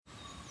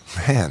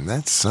Man,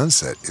 that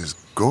sunset is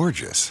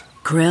gorgeous.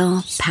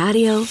 Grill,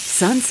 patio,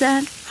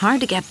 sunset.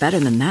 Hard to get better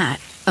than that.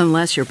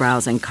 Unless you're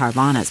browsing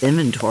Carvana's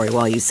inventory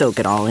while you soak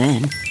it all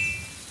in.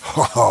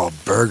 Oh,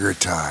 burger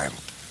time.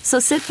 So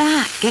sit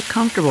back, get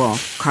comfortable.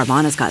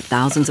 Carvana's got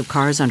thousands of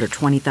cars under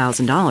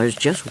 $20,000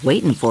 just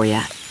waiting for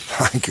you.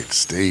 I could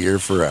stay here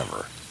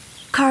forever.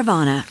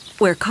 Carvana,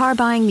 where car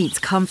buying meets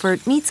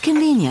comfort meets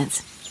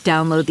convenience.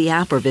 Download the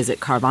app or visit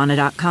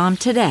Carvana.com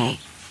today.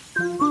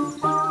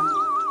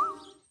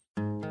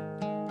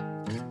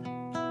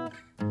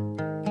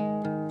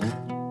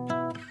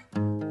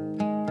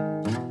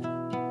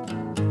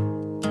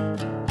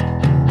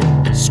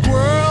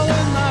 Squirrel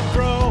in my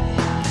fro,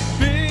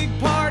 big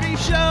party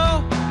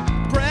show.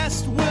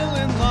 Breast will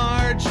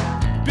enlarge,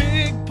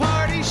 big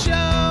party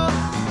show.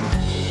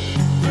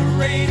 The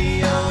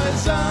radio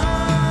is on.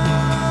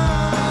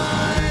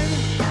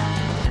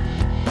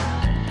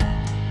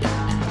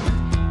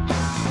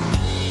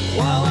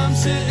 While I'm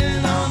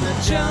sitting on the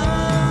john.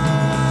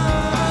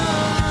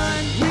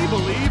 We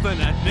believe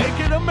in a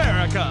naked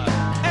America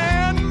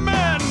and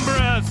man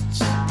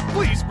breasts.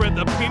 Please spread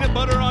the peanut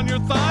butter on your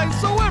thighs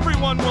so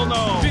everyone will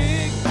know.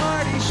 Big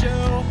party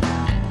show.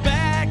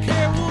 Back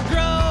hair will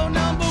grow.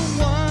 Number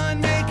one,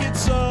 make it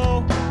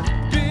so.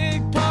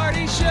 Big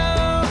party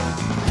show.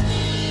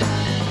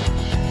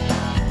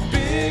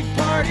 Big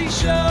party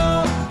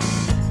show.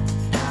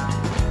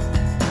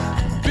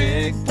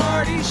 Big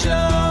party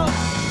show.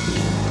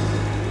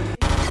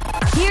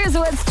 Here's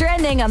what's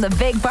trending on the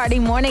Big Party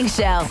Morning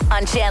Show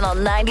on Channel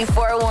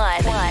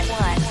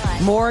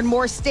 94.1. More and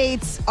more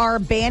states are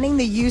banning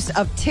the use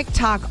of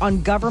TikTok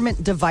on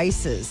government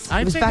devices.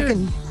 I It was back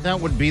in that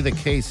would be the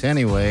case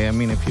anyway. I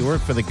mean, if you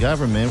work for the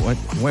government,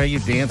 why are you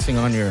dancing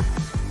on your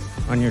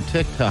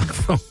TikTok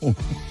phone?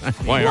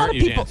 Why lot aren't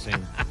of you people-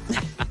 dancing?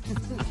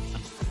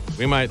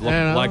 We might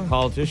look like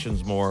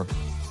politicians more.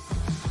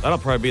 That'll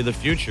probably be the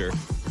future.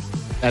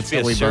 That's Be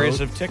how a we series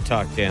vote. of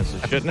TikTok dances,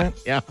 shouldn't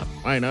it? Yeah,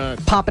 why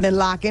not? popping and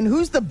locking.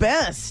 Who's the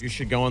best? You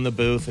should go in the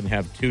booth and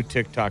have 2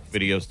 TikTok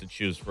videos to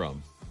choose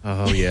from.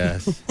 Oh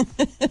yes.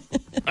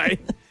 Right?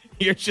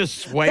 You're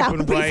just That swiping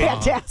would be right,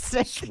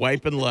 fantastic.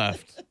 swiping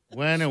left.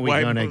 When are we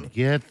Swipe- gonna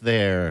get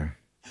there?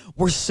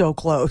 We're so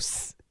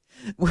close.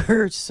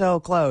 We're so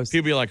close.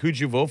 People be like, "Who'd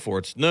you vote for?"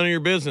 It's none of your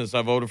business.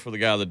 I voted for the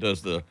guy that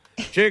does the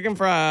chicken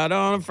fried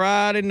on a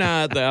Friday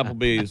night, the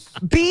Applebee's.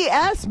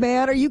 BS,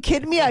 man. Are you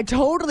kidding me? I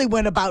totally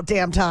went about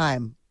damn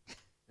time.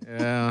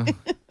 Yeah.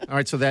 All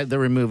right. So that they're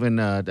removing.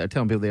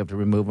 Telling people they have to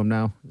remove them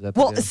now. Is that the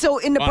Well, deal? so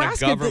in On a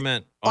Nebraska,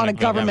 government- on on a a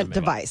government government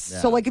device. Yeah.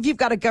 So, like, if you've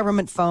got a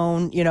government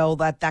phone, you know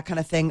that kind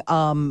of thing.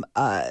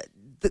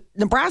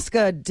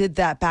 Nebraska did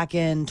that back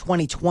in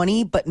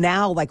 2020, but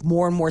now, like,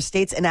 more and more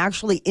states, and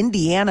actually,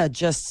 Indiana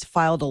just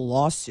filed a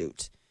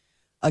lawsuit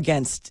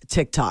against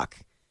TikTok,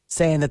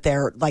 saying that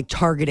they're like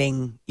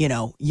targeting,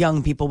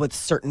 young people with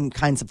certain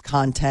kinds of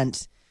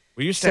content.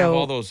 We used to have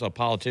all those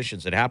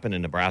politicians. It happened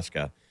in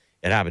Nebraska.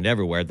 It happened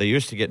everywhere. They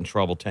used to get in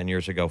trouble 10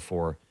 years ago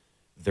for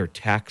their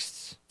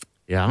texts.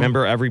 yeah.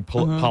 Remember every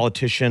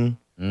politician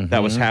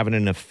that was having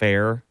an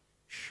affair?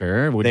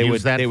 Sure. They use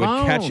would that they would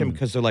catch phone. him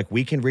because they're like,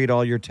 we can read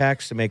all your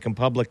texts and make them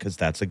public because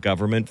that's a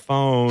government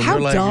phone. How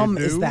like, dumb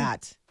you is do?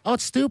 that? Oh,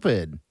 it's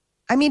stupid.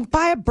 I mean,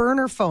 buy a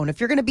burner phone.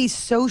 If you're going to be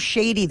so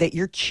shady that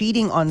you're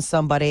cheating on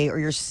somebody or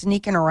you're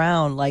sneaking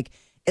around, like,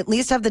 at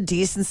least have the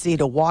decency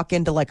to walk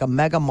into like a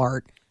Mega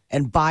Mart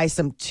and buy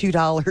some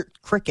 $2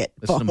 Cricket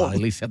Listen to phone. me,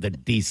 at least have the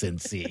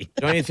decency.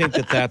 Don't you think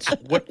that that's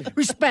what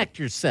Respect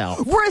yourself.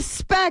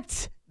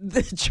 Respect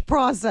the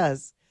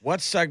process. what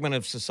segment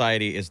of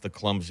society is the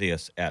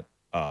clumsiest at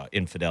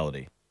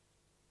infidelity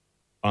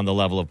on the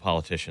level of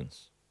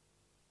politicians?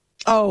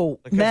 Oh,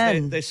 Because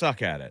men, they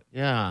suck at it.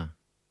 Yeah.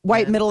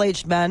 white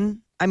middle-aged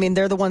men. I mean,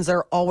 they're the ones that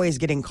are always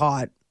getting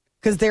caught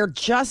because they're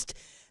just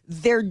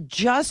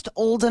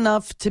old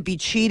enough to be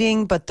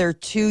cheating, but they're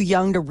too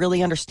young to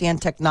really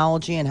understand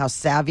technology and how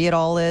savvy it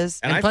all is.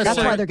 And I plus feel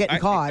that's why they're getting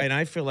caught. And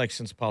I feel like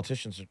since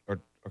politicians are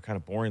kind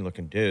of boring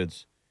looking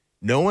dudes,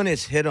 no one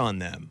has hit on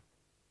them.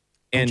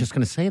 I'm just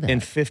going to say that. In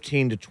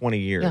 15 to 20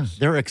 years. Yeah,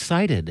 they're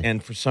excited.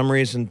 And for some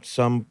reason,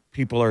 some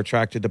people are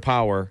attracted to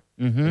power.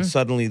 Mm-hmm. And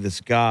suddenly this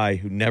guy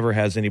who never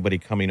has anybody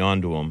coming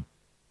on to him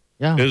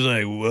yeah. is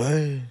like, what?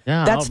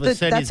 Yeah, That's all of a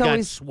sudden that's he's got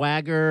always-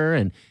 swagger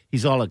and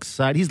he's all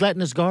excited. He's letting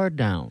his guard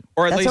down.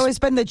 Or at That's least always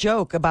been the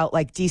joke about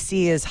like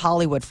DC is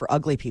Hollywood for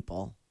ugly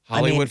people.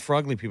 Hollywood for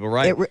ugly people,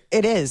 right?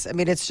 It is. I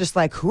mean, it's just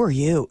like, who are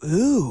you?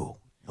 Ooh.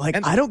 Like,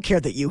 And- I don't care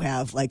that you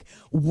have like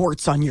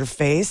warts on your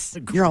face.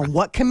 You're on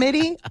what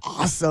committee?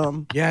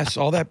 Awesome. Yes,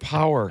 all that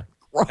power.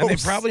 And they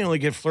Gross. probably only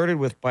get flirted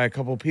with by a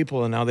couple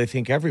people, and now they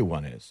think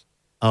everyone is.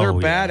 They're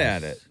bad yes.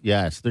 at it.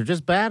 Yes, they're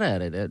just bad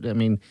at it. I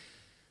mean,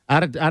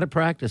 out of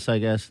practice, I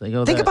guess. They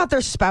go Think that. about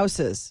their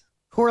spouses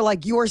who are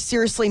like, you are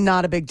seriously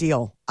not a big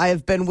deal. I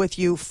have been with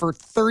you for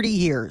 30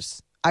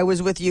 years. I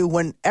was with you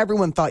when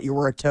everyone thought you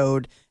were a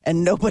toad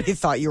and nobody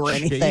thought you were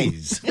anything.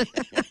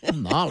 Jeez.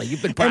 Molly,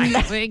 you've been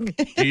practicing.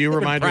 Do you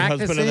remind your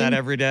husband of that practicing?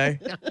 every day?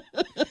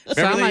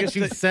 Sound they like used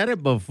you to- said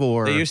it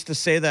before. They used to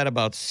say that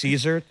about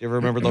Caesar. You ever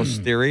remember those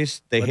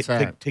theories? They What's hit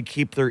that? to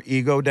keep their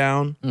ego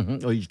down.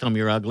 Oh, you tell me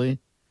you're ugly?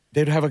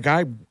 They'd have a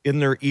guy in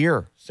their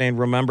ear saying,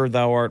 "Remember,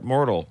 thou art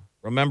mortal.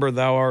 Remember,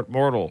 thou art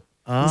mortal."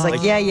 He's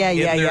like, yeah, in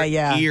their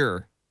yeah.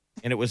 ear.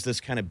 And it was this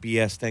kind of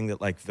BS thing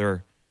that like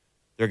they're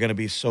going to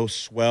be so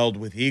swelled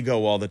with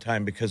ego all the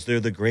time because they're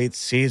the great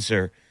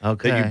Caesar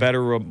Okay. that you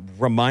better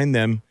remind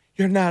them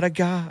you're not a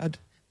god.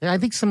 Yeah, I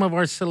think some of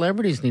our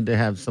celebrities need to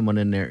have someone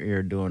in their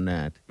ear doing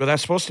that. But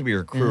that's supposed to be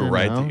your crew, You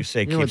right? know, That you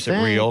say you would keeps it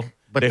think. real.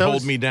 But They those-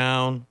 hold me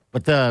down.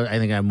 But I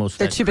think most of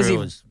They're that too busy-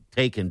 crew is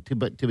taken, too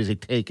busy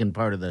taking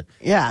part of the.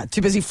 Yeah,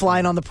 too busy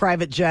flying on the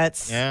private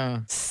jets.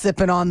 Yeah.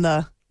 Sipping on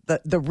the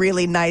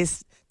really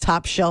nice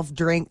top shelf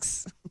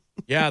drinks.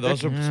 Yeah,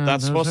 that's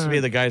those supposed to be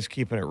are- the guys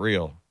keeping it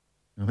real.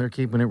 Well, they're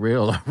keeping it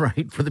real, all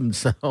right, for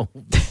themselves.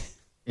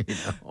 You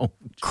know.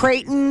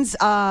 Creighton's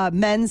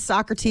men's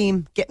soccer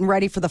team getting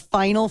ready for the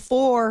Final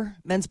Four.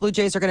 Men's Blue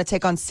Jays are going to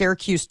take on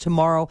Syracuse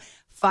tomorrow,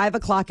 5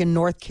 o'clock in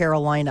North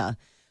Carolina.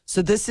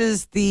 So this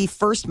is the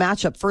first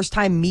matchup, first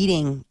time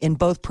meeting in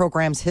both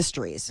programs'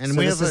 histories. And so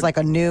we this have is a- like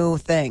a new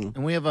thing.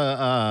 And we have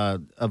a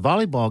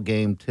volleyball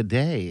game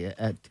today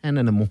at 10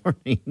 in the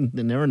morning,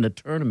 and they're in the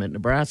tournament,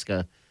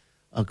 Nebraska,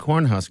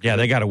 Cornhusker. Yeah,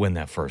 they got to win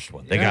that first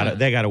one. They Yeah.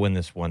 got to win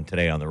this one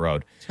today on the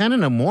road. 10 in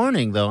the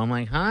morning, though. I'm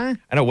like, huh?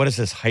 I know, what is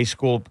this, high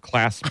school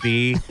Class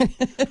B?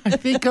 I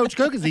think Coach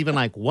Cook is even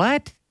like,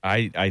 what?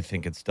 I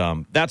think it's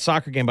dumb. That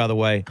soccer game, by the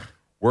way,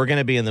 we're going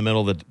to be in the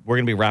middle of we're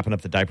going to be wrapping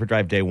up the diaper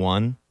drive day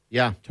one.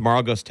 Yeah.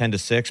 Tomorrow goes 10 to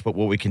 6, but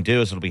what we can do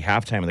is it'll be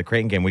halftime in the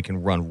Creighton game. We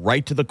can run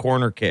right to the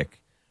corner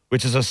kick,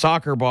 which is a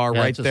soccer bar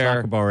Yeah, right it's a there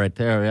soccer ball right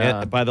there,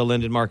 yeah. by the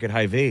Linden Market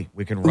Hy-Vee.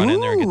 We can run in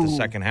there and get the Ooh.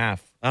 second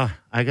half.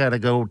 I got to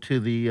go to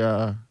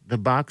the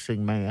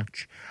boxing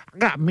match. I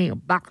got me a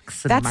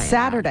boxing That's match.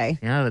 Saturday.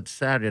 Yeah, that's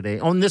Saturday.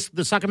 Oh, and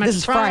the soccer match This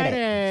is is Friday.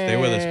 Friday. Stay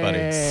with us,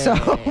 buddy.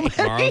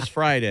 So Tomorrow's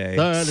Friday.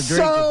 The drink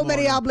so this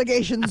many morning.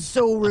 obligations,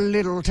 so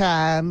little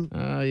time.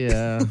 Oh,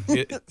 yeah.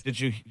 Did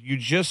you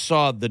just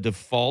saw the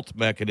default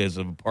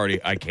mechanism of party?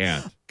 I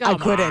can't. I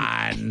couldn't.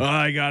 on.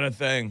 I got a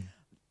thing.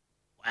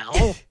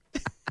 Well,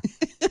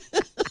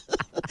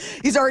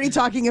 He's already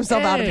talking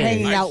himself out of Hey,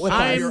 hanging out with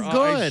I'm us.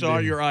 good. I saw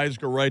your eyes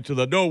go right to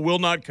the no, will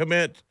not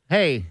commit.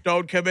 hey,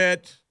 Don't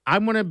commit.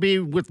 I'm going to be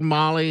with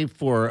Molly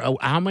for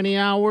how many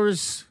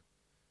hours?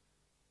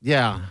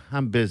 Yeah,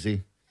 I'm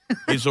busy.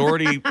 He's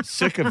already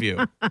sick of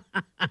you.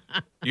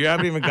 You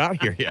haven't even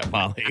got here yet,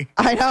 Molly.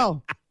 I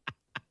know.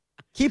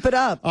 Keep it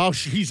up. Oh,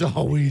 she's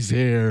always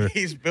here.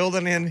 He's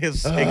building in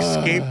his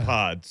escape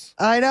pods.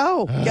 I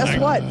know. Guess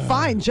what?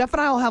 Fine. Jeff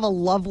and I will have a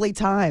lovely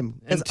time.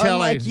 Because Until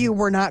unlike you,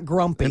 we're not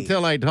grumpy.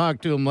 Until I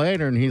talk to him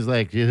later, and he's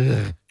like,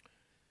 "Ugh,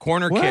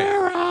 Corner kick.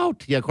 we're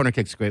out. Yeah, Corner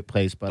Kick's a great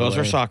place, by Those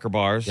the way. are soccer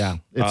bars. Yeah,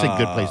 it's a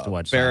good place to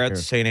watch Barrett's,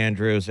 soccer. St.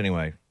 Andrews.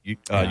 Anyway,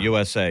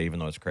 USA, even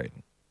though it's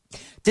Creighton.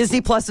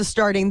 Disney Plus is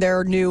starting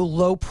their new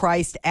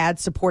low-priced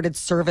ad-supported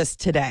service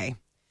today.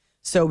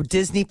 So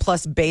Disney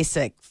Plus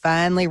Basic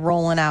finally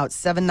rolling out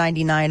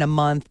 $7.99 a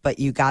month, but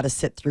you got to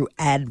sit through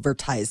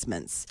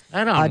advertisements.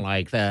 I don't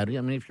like that.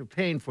 I mean, if you're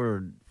paying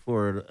for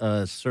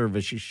a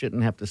service, you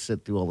shouldn't have to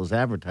sit through all those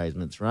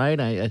advertisements, right?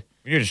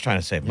 You're just trying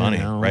to save money.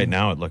 know. Right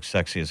now, it looks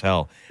sexy as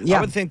hell. Yeah.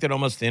 I would think that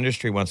almost the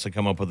industry wants to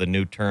come up with a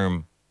new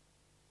term,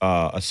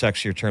 a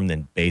sexier term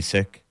than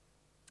basic,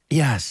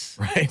 Yes.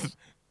 right?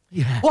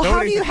 Yeah. Well, how do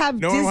Nobody- you have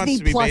no one wants Disney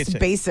to be Plus basic.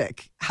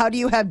 basic? How do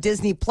you have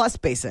Disney Plus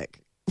Basic?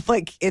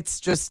 Like, it's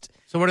just...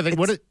 So what are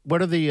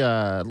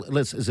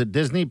the is it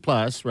Disney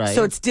Plus, right?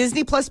 So it's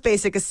Disney Plus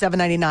Basic is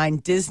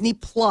 $7.99. Disney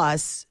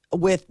Plus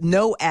with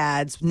no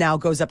ads now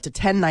goes up to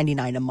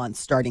 $10.99 a month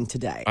starting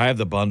today. I have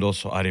the bundle,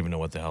 so I don't even know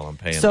what the hell I'm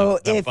paying. So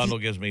that if bundle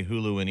gives me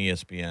Hulu and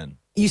ESPN.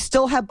 You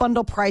still have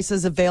bundle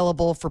prices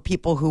available for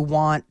people who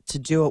want to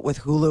do it with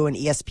Hulu and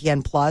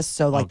ESPN Plus.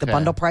 So like the Okay.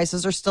 bundle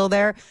prices are still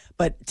there,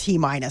 but T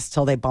minus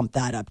till they bump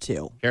that up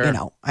too. Sure. You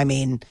know, I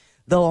mean,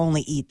 they'll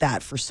only eat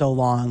that for so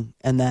long,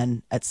 and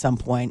then at some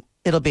point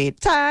it'll be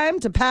time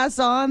to pass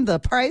on the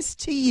price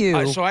to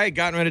you. So I had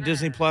gotten rid of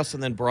Disney Plus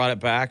and then brought it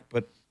back,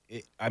 but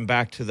I'm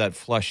back to that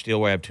flush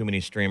deal where I have too many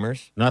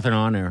streamers. Nothing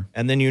on there.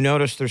 And then you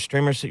notice there's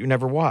streamers that you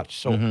never watch.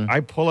 So Mm-hmm. I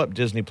pull up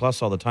Disney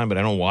Plus all the time, but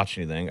I don't watch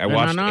anything. I They're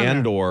watched not on there.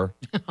 Andor,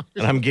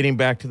 and I'm getting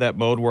back to that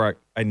mode where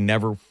I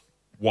never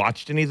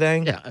watched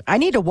anything. Yeah. I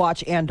need to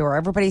watch Andor.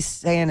 Everybody's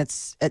saying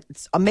it's.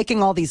 I'm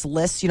making all these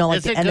lists. You know, like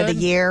Is the it end of the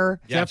good? year.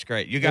 Yeah, it's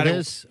great. You got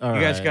is? You All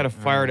guys right, got to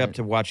fire it all up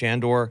to watch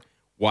Andor,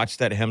 watch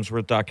that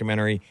Hemsworth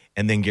documentary,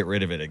 and then get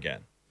rid of it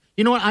again.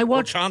 You know what? I We're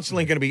watched.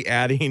 constantly going to be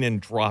adding and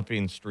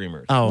dropping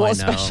streamers. Oh, Well, I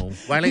especially know.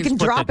 Wiley's you can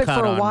put drop the it cut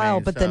for a on while,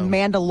 me, but so. then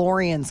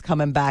Mandalorian's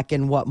coming back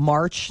in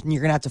March, and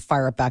you're gonna have to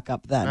fire it back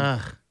up then.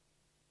 Ugh,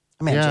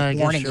 I mean, yeah, I just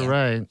guess warning you're you.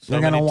 right. So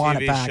You're gonna many want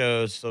TV it back.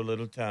 shows, so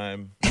little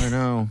time. I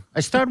know. I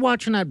started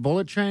watching that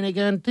Bullet Train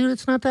again, dude.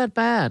 It's not that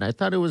bad. I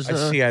thought it was.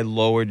 I see. I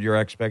lowered your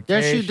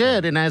expectations. Yes, you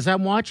did. And as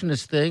I'm watching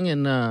this thing,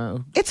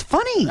 and It's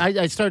funny.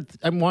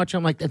 I'm watching.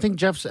 I'm like, I think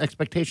Jeff's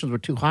expectations were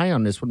too high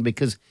on this one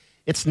because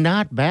It's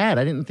not bad.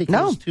 I didn't think it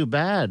No. was too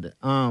bad.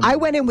 I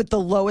went in with the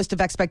lowest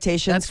of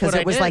expectations That's because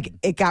what it I was did. like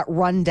it got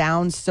run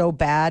down so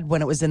bad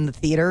when it was in the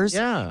theaters.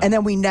 Yeah. And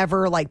then we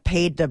never like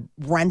paid to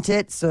rent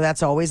it. So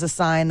that's always a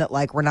sign that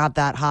like we're not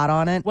that hot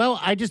on it. Well,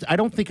 I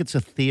don't think it's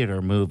a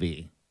theater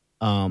movie.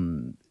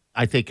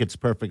 I think it's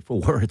perfect for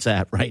where it's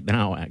at right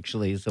now,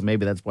 actually. So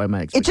maybe that's why my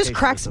It expectations just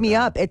cracks are me so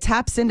up. It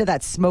taps into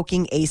that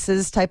Smoking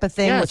Aces type of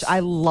thing, Yes. which I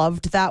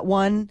loved that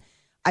one.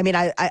 I mean,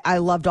 I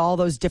loved all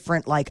those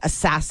different like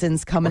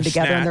assassins coming Or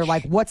together, and they're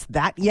Snatch. like, "What's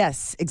that?"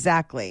 Yes,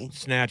 exactly.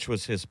 Snatch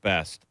was his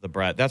best. The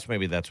Brad. That's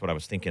what I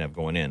was thinking of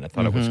going in. I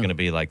thought it was going to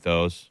be like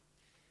those.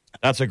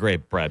 That's a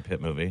great Brad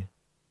Pitt movie.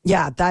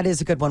 Yeah, that is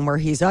a good one where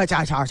he's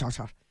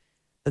the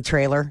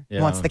trailer. He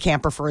Yeah. wants the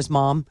camper for his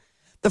mom.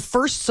 The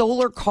first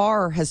solar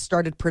car has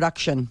started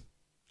production.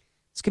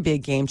 This could be a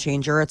game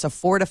changer. It's a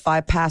 4 to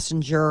 5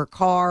 passenger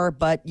car,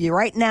 but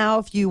right now,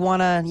 if you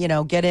want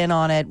to, get in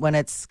on it when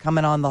it's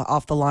coming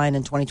off the line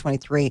in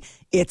 2023,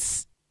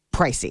 it's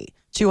pricey.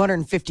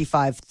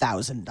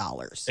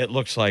 $255,000. It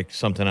looks like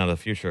something out of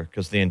the future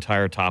because the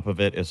entire top of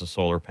it is a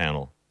solar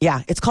panel.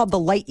 Yeah, it's called the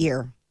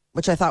Lightyear,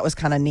 which I thought was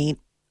kind of neat.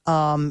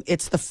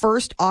 It's the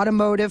first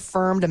automotive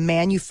firm to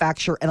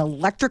manufacture an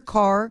electric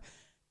car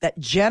that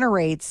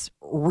generates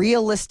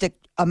realistic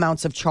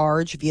amounts of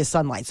charge via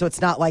sunlight. So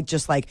it's not like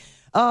just like,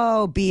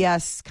 oh,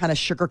 BS kind of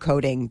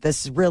sugarcoating.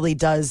 This really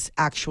does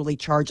actually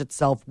charge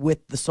itself with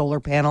the solar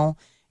panel.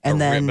 And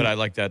then, But I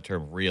like that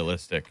term,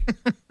 realistic.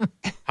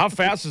 How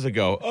fast does it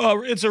go?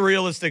 Oh, it's a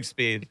realistic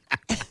speed.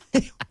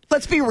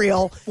 let's be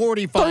real,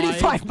 45.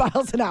 35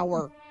 miles an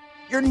hour.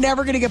 You're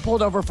never going to get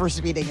pulled over for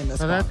speeding in this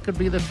So car. that could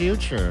be the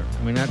future.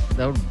 I mean, that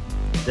would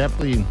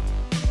definitely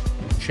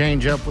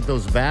change up with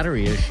those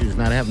battery issues,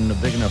 not having a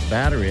big enough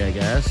battery, I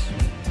guess.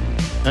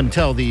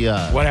 Until the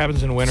What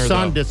happens in winter,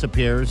 sun though?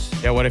 disappears.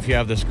 Yeah, what if you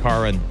have this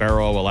car in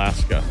Barrow,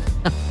 Alaska?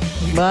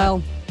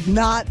 Well,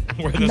 not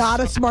Where the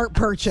a smart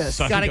purchase.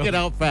 sun Got to goes- get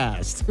out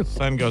fast.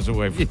 Sun goes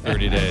away for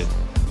 30 days.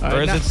 All Or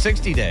right, is now- it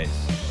 60 days?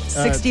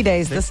 60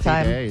 days this 60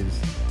 time. days.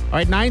 All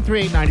right,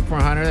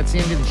 938-9400. That's the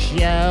end of the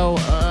show.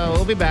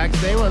 We'll be back.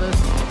 Stay with us.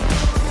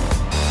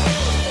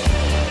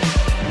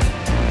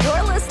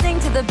 You're listening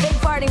to the Big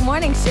Party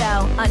Morning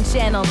Show on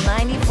Channel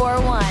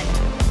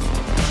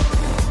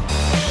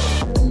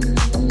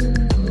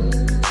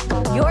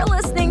 94.1. You're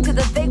listening to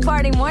the Big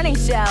Party Morning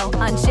Show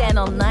on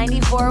Channel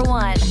 94.1. All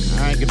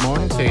right, good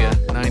morning to you.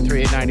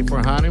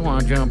 938-9400.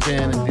 Want to jump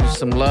in and do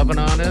some loving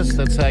on us?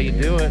 That's how you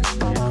do it.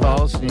 You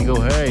call us and you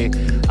go, hey.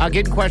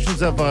 Getting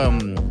questions of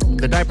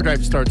the diaper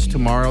drive starts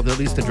tomorrow, at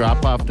least the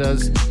drop-off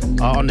does,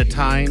 on the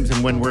times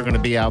and when we're going to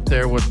be out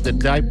there. With the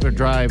diaper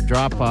drive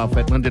drop-off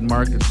at Linden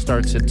Market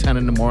starts at 10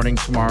 in the morning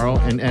tomorrow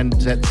and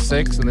ends at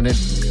 6, and then it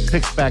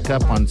picks back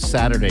up on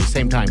Saturday,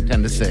 same time,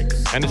 10 to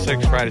 6. 10 to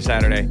 6, Friday,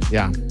 Saturday.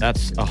 Yeah.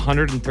 That's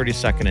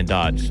 132nd and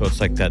Dodge. So it's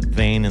like that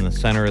vein in the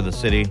center of the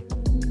city.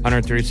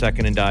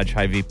 132nd and Dodge,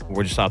 Hy-Vee.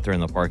 We're just out there in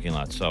the parking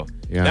lot. So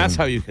Yeah. that's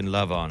how you can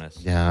love on us.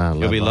 Yeah,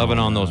 You'll be love loving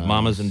on on those us.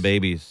 mamas and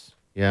babies.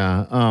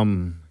 Yeah,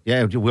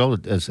 yeah, we'll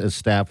as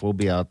staff we'll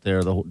be out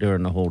there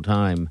during the whole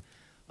time.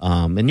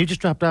 And you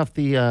just dropped off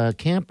the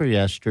camper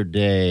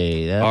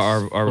yesterday.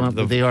 That's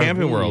The the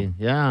Camping RV. World.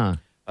 Yeah,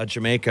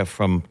 Jamaica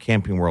from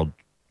Camping World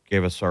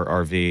gave us our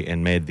RV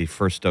and made the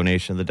first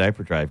donation of the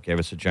diaper drive. Gave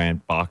us a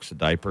giant box of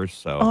diapers.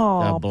 So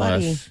Oh, God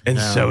bless. buddy. and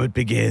Yeah. so it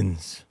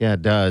begins. Yeah,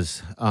 it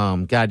does.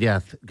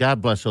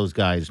 God bless those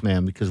guys,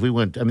 man, because we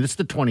went. I mean, this is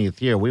the 20th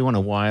year. We went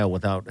a while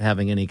without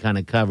having any kind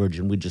of coverage,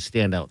 and we just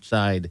stand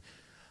outside.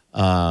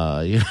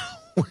 Well,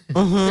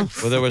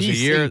 there was a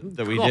year Easy.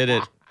 that we did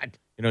it.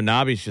 You know,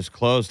 Nobby's just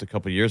closed a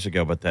couple years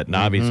ago, but that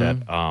Nobby's at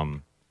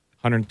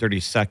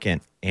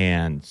 132nd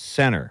and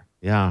Center.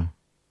 Yeah.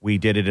 We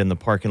did it in the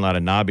parking lot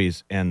of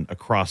Nobby's, and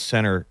across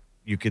Center,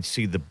 you could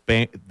see the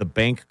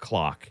bank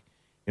clock.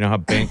 You know how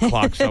bank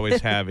clocks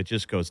always have, it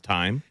just goes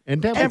time,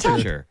 And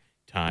temperature,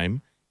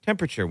 time,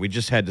 temperature. We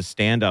just had to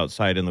stand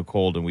outside in the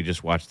cold, and we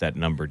just watched that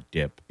number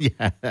dip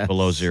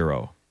below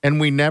zero. And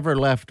we never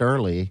left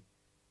early.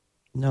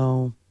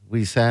 No.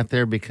 We sat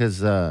there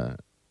because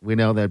we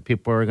know that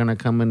people are going to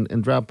come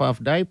and drop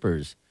off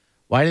diapers.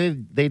 Why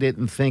they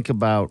didn't think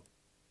about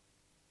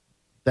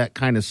that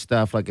kind of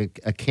stuff like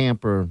a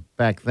camper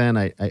back then,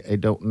 I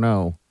don't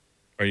know.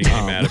 Are you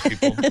getting mad at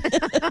people?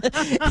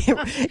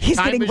 He's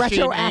Time getting machine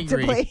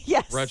retroactively. angry.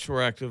 Yes.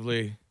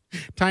 Retroactively.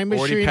 Time machine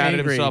Already patted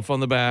angry. himself on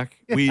the back.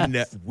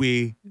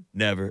 We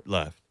never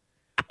left.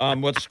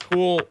 What's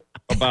cool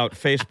about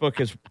Facebook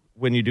is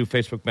when you do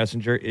Facebook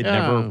Messenger, it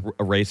never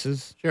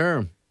erases.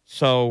 Sure.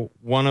 So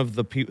one of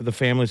the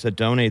families that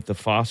donate, the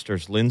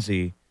Fosters,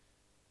 Lindsay,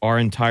 our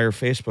entire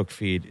Facebook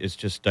feed is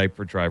just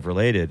diaper drive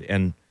related.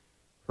 And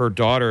her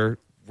daughter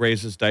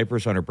raises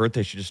diapers on her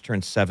birthday. She just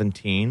turned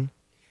 17.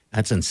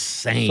 That's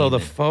insane. So the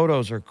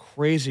photos are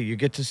crazy. You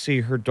get to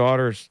see her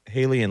daughters,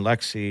 Haley and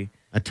Lexi.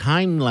 a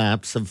time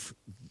lapse of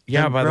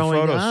them By the growing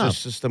photos, up.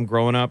 just them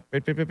growing up.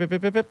 Beep, beep, beep, beep,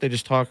 beep, beep, beep. They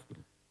just talk.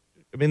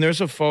 I mean,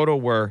 there's a photo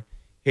where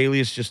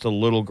Haley is just a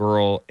little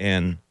girl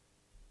and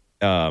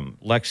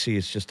Lexi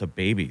is just a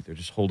baby. They're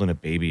just holding a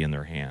baby in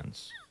their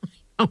hands.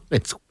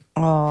 It's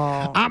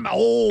Oh, I'm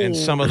old. And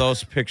some of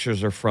those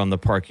pictures are from the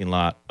parking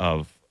lot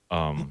of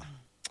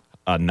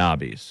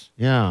Nobby's.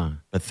 Yeah.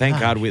 But thank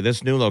God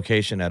this new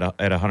location at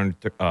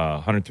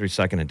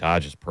 132nd and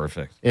Dodge is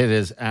perfect. It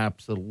is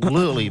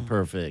absolutely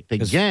perfect.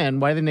 Again,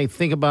 why didn't they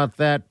think about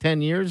that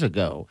 10 years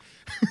ago?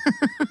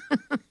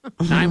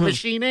 Time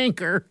machine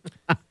anchor.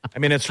 I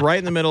mean, it's right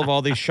in the middle of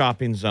all these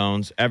shopping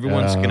zones.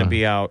 Everyone's going to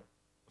be out.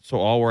 So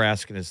all we're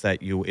asking is that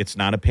it's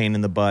not a pain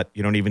in the butt.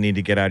 You don't even need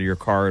to get out of your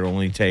car. It'll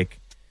only take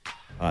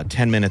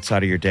 10 minutes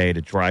out of your day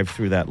to drive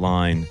through that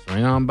line.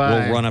 Swing on by.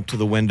 We'll run up to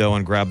the window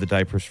and grab the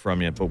diapers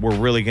from you. But we're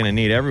really going to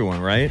need everyone,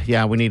 right?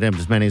 Yeah, we need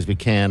as many as we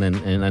can,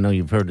 and I know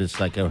you've heard it's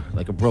like a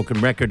broken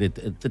record.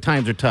 The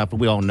times are tough, but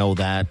we all know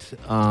that.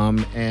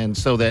 And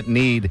so that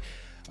need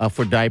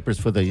for diapers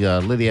for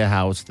the Lydia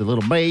House, the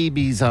little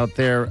babies out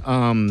there,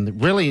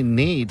 really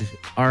need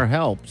our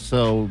help.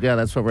 So yeah,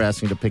 that's what we're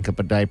asking to pick up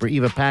a diaper.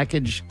 Eva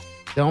package.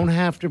 Don't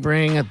have to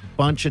bring a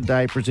bunch of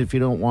diapers if you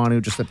don't want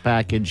to. Just a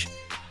package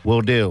will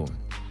do.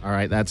 All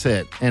right, that's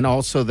it. And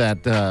also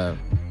that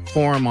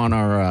form on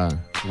our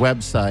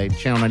website,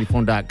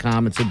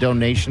 channel94.com. It's a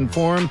donation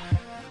form.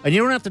 And you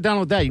don't have to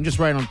download that. You can just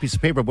write it on a piece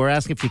of paper. But we're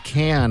asking if you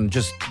can,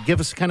 just give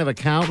us kind of a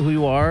count who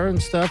you are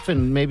and stuff,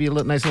 and maybe a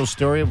nice little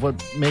story of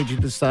what made you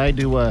decide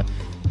to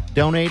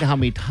donate, how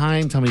many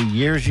times, how many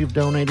years you've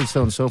donated, so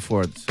on and so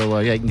forth. So,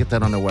 yeah, you can get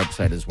that on our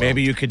website as well.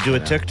 Maybe you could do a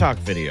TikTok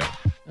video.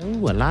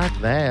 Oh, I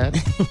like that.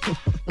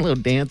 A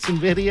little dancing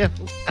video.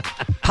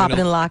 popping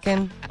and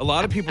locking. A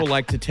lot of people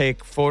like to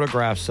take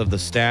photographs of the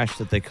stash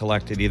that they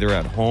collected either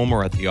at home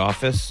or at the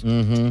office.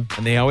 Mm-hmm.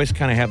 And they always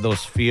kind of have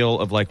those feel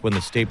of like when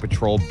the State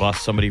Patrol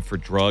busts somebody for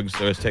drugs.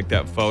 They always take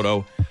that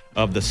photo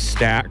of the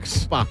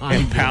stacks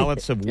and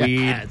pallets of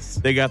weed. Yes.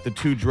 They got the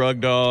 2 drug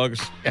dogs,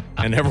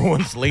 and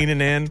everyone's leaning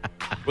in.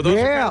 But those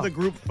are kind of the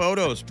group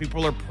photos.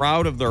 People are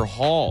proud of their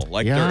haul.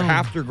 Like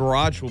half their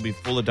garage will be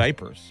full of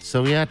diapers.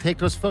 So, yeah, take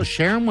those photos.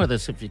 Share them with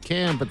us if you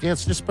can. But,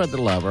 yes, just spread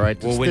the love, all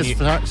right? Well,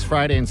 This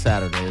Friday and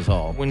Saturday is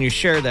all. When you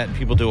share that, and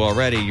people do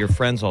already, your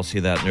friends all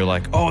see that, and they're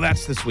like, oh,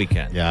 that's this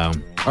weekend. Yeah.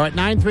 All right,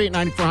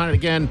 938-9400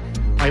 again.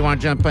 I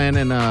want to jump in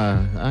and,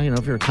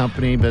 if you're a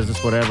company,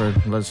 business, whatever,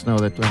 let us know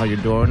how you're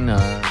doing.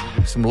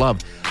 Give some love.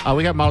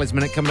 We got Molly's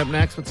Minute coming up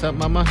next. What's up,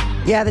 Mama?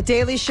 Yeah, The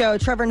Daily Show.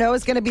 Trevor Noah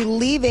is going to be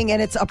leaving,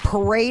 and it's a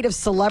parade of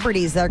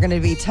celebrities that are going to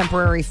be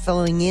temporary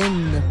filling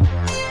in.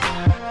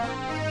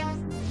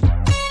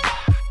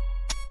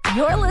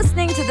 You're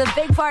listening to the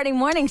Big Party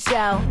Morning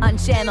Show on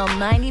Channel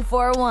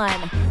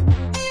 94.1.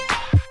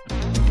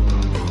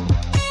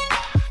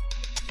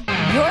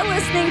 You're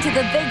listening to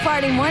the Big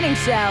Party Morning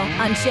Show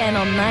on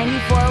Channel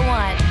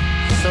 94.1.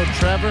 So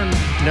Trevor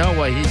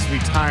Noah, he's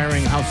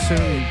retiring. How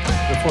soon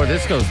before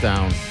this goes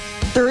down?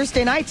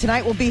 Thursday night.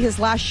 Tonight will be his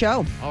last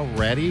show.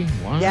 Already?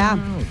 Wow.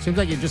 Yeah. It seems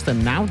like you just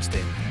announced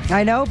it.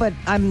 I know, but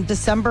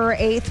December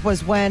 8th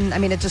was when,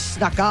 it just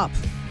snuck up.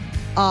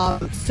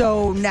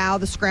 So now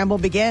the scramble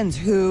begins.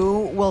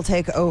 Who will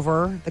take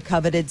over the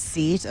coveted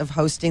seat of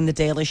hosting The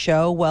Daily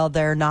Show? Well,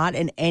 they're not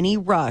in any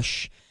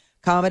rush.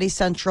 Comedy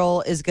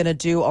Central is going to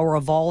do a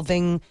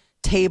revolving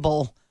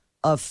table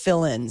of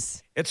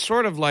fill-ins. It's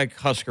sort of like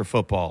Husker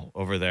football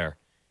over there,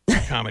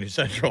 Comedy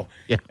Central.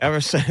 Yeah.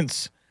 Ever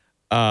since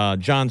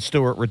Jon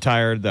Stewart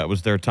retired, that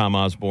was their Tom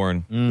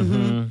Osborne.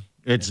 Mm-hmm.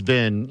 It's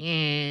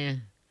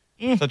been...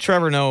 So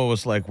Trevor Noah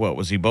was like, what?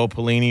 Was he Bo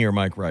Pelini or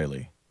Mike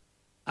Riley?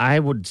 I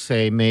would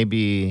say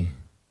maybe...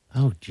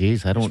 Oh,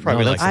 geez, I don't know.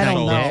 Probably like I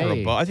don't Noah know. for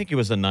a Bo. I think he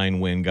was a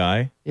 9-win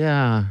guy.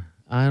 Yeah,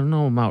 I don't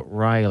know about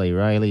Riley.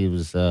 Riley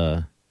was...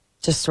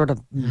 Just sort of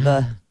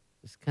the...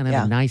 He's kind of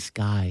a nice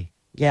guy.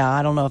 Yeah,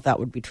 I don't know if that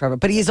would be Trevor.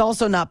 But he's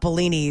also not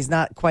Pelini. He's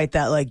not quite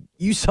that, like,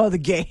 you saw the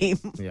game.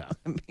 Yeah.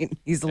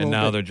 He's a And little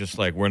now bit... they're just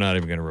like, we're not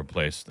even going to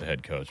replace the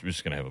head coach. We're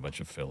just going to have a bunch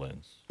of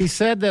fill-ins. He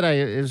said that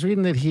I was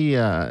reading that he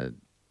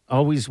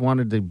always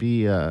wanted to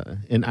be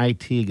an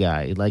IT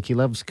guy. Like, he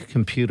loves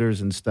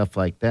computers and stuff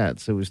like that.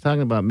 So he was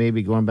talking about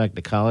maybe going back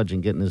to college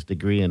and getting his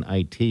degree in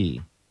IT.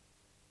 You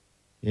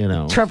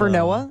know. Trevor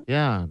Noah?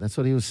 Yeah, that's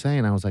what he was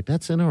saying. I was like,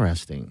 that's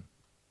interesting.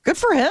 Good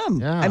for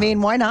him. Yeah. I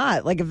mean, why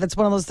not? Like, if it's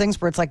one of those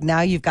things where it's like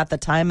now you've got the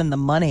time and the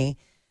money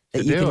that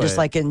To you do can just it.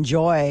 like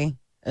enjoy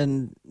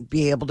and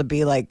be able to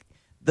be like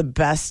the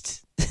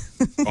best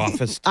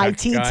Office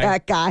tech IT guy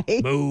tech guy.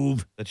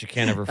 Move. that you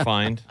can't ever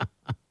find.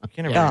 You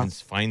can't ever Yeah. even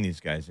find these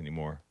guys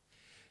anymore.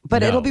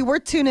 But No. it'll be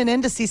worth tuning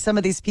in to see some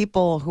of these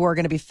people who are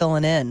going to be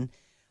filling in.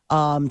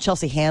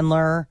 Chelsea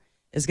Handler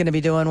is going to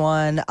be doing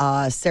one.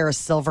 Sarah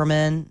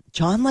Silverman,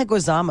 John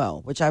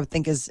Leguizamo, which I would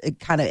think is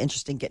kind of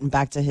interesting, getting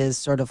back to his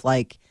sort of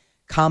like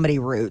comedy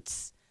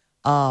roots.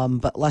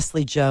 But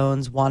Leslie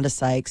Jones, Wanda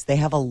Sykes, they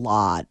have a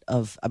lot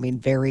of,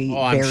 very,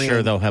 Oh, I'm very.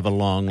 sure they'll have a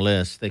long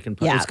list. They can.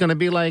 Yeah. It's going to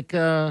be like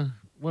what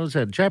was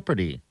that?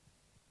 Jeopardy.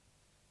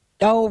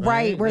 Oh, right,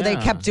 Right? where they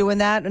Yeah. kept doing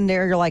that, and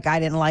you're like, I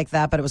didn't like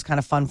that, but it was kind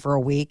of fun for a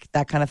week,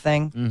 that kind of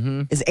thing.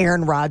 Mm-hmm. Is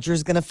Aaron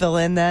Rodgers going to fill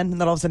in then? And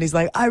then all of a sudden he's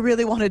like, I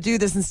really want to do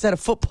this instead of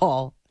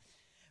football.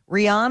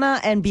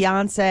 Rihanna and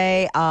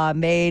Beyonce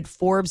made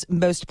Forbes'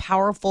 most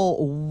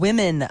powerful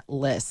women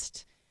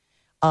list.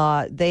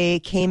 They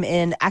came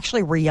in.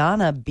 Actually,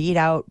 Rihanna beat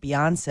out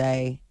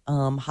Beyonce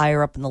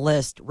higher up in the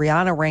list.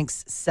 Rihanna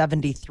ranks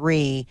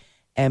 73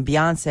 and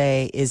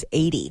Beyonce is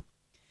 80.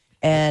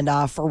 And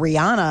for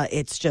Rihanna,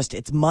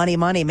 it's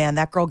money, man.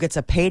 That girl gets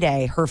a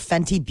payday. Her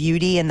Fenty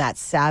Beauty and that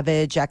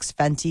Savage X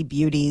Fenty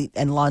Beauty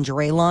and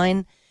lingerie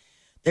line,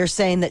 they're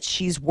saying that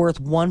she's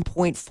worth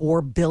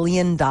 $1.4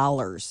 billion.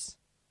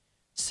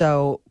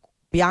 So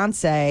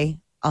Beyonce,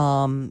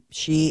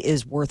 she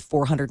is worth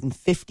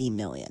 $450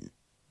 million.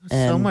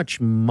 So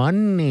much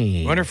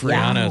money. I wonder if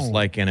Rihanna is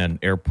like in an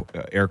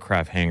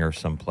aircraft hangar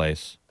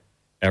someplace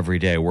every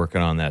day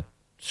working on that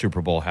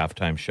Super Bowl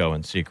halftime show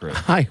in secret.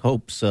 I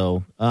hope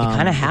so. You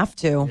kind of have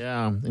to.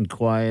 Yeah, and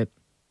quiet.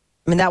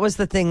 I mean, that was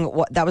the thing.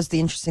 That was the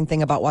interesting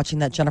thing about watching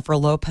that Jennifer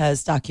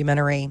Lopez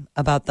documentary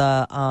about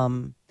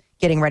the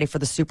getting ready for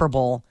the Super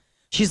Bowl.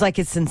 She's like,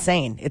 it's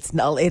insane.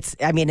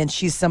 I mean, and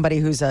she's somebody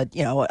who's a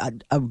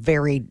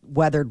very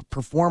weathered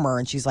performer,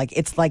 and she's like,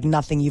 it's like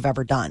nothing you've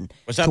ever done.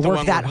 Was that to the work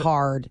one that where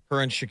hard?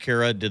 Her and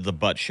Shakira did the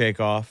butt shake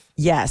off.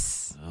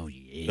 Yes. Oh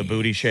yeah. The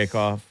booty shake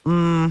off.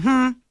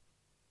 Mm-hmm.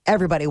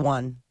 Everybody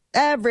won.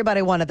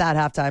 Everybody won at that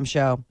halftime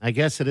show. I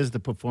guess it is the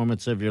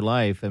performance of your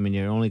life. I mean,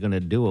 you're only going to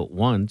do it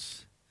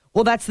once.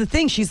 Well, that's the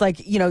thing. She's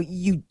like,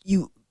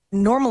 you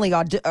normally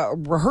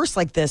rehearse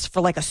like this for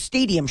like a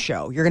stadium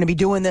show. You're going to be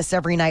doing this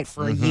every night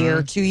for a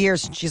year, 2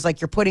 years. And she's like,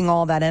 you're putting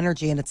all that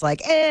energy, and it's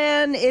like,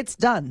 and it's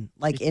done,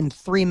 like in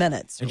 3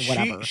 minutes or And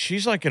whatever.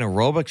 she's like an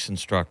aerobics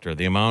instructor.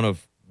 The amount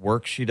of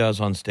work she does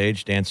on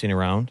stage, dancing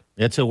around.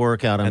 It's a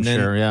workout, I'm And then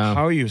sure. Yeah.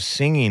 how are you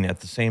singing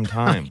at the same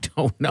time? I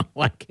don't know.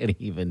 I can't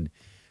even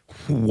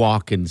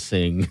walk and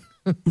sing.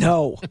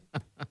 No.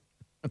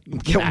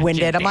 Get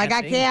winded. I'm like,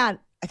 dancing.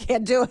 I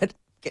can't do it.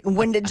 Getting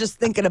winded just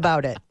thinking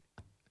about it.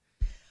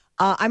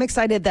 I'm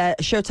excited that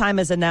Showtime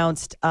has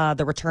announced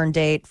the return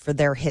date for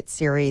their hit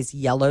series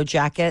Yellow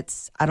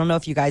Jackets. I don't know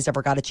if you guys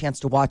ever got a chance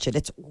to watch it.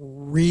 It's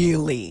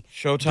really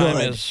Showtime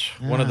good. is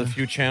one of the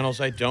few channels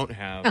I don't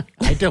have.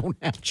 I don't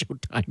have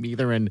Showtime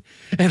either, and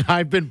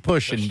I've been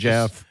pushing, There's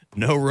Jeff. just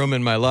no room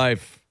in my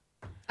life.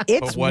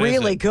 It's But what is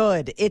really it?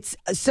 good. It's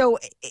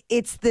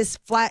this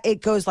flat.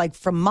 It goes like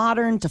from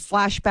modern to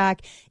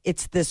flashback.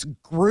 It's this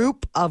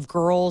group of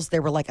girls. They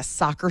were like a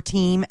soccer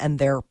team, and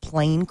their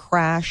plane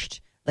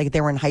crashed. Like they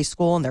were in high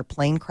school, and their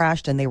plane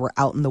crashed, and they were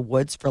out in the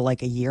woods for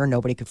like a year.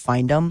 Nobody could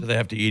find them. Do they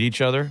have to eat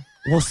each other?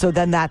 Well, so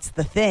then that's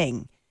the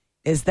thing,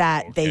 is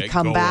that they Okay,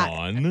 come go back.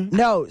 on.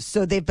 No,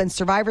 so they've been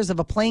survivors of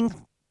a plane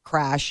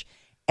crash,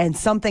 and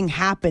something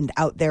happened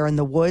out there in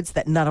the woods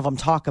that none of them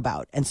talk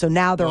about. And so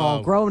now they're all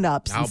Whoa. grown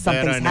ups, I'll and bet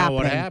something's I know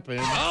what happening.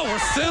 happened. Oh, we're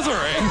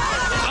scissoring.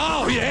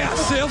 Oh, yeah,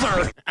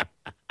 scissor.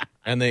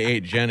 And they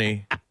ate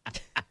Jenny.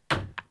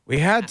 We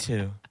had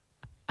to.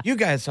 You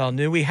guys all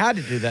knew we had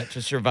to do that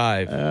to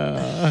survive.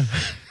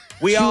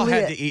 We all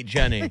had to eat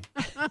Jenny.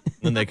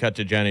 Then they cut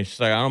to Jenny.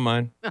 She's like, I don't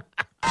mind.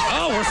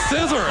 Oh, we're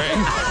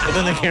scissoring. But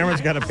then the camera's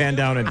got to pan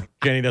down, and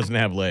Jenny doesn't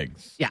have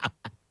legs. Yeah.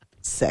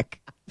 Sick.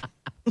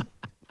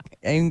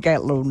 Ain't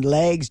got no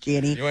legs,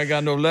 Jenny. You ain't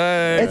got no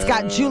legs. It's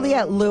got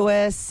Juliette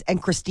Lewis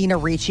and Christina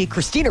Ricci.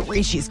 Christina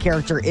Ricci's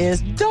character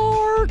is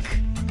dark.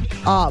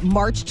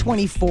 March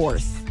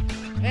 24th.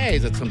 Hey,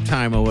 is it some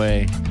time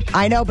away?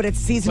 I know, but it's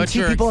season But 2.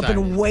 you're People have been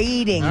excited.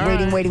 waiting. All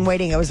right.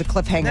 It was a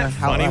cliffhanger.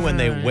 Funny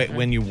however.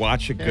 when you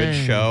watch a good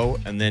show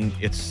and then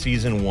it's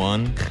season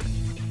 1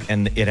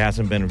 and it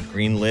hasn't been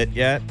greenlit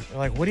yet. You're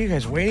like, what are you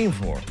guys waiting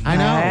for? I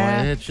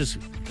know. It's just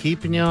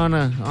keeping you on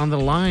the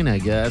line, I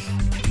guess.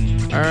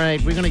 All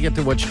right, we're going to get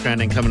to what's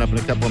trending coming up in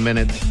a couple of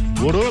minutes.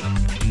 What up?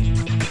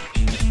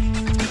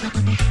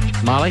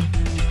 Molly?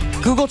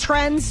 Google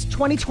Trends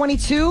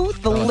 2022,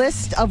 the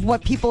list of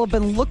what people have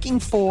been looking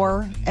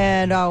for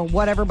and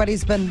what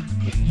everybody's been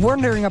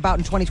wondering about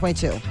in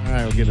 2022. All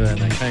right, we'll get to that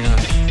next. Hang on.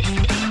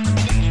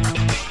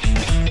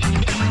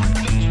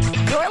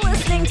 You're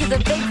listening to the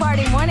Big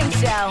Party Morning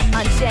Show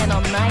on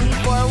Channel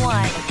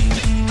 94.1.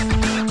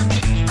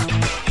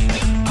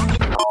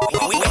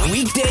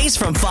 Weekdays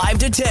from 5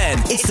 to 10.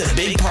 It's the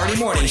Big Party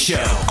Morning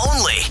Show.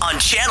 Only on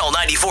Channel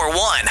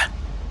 94.1.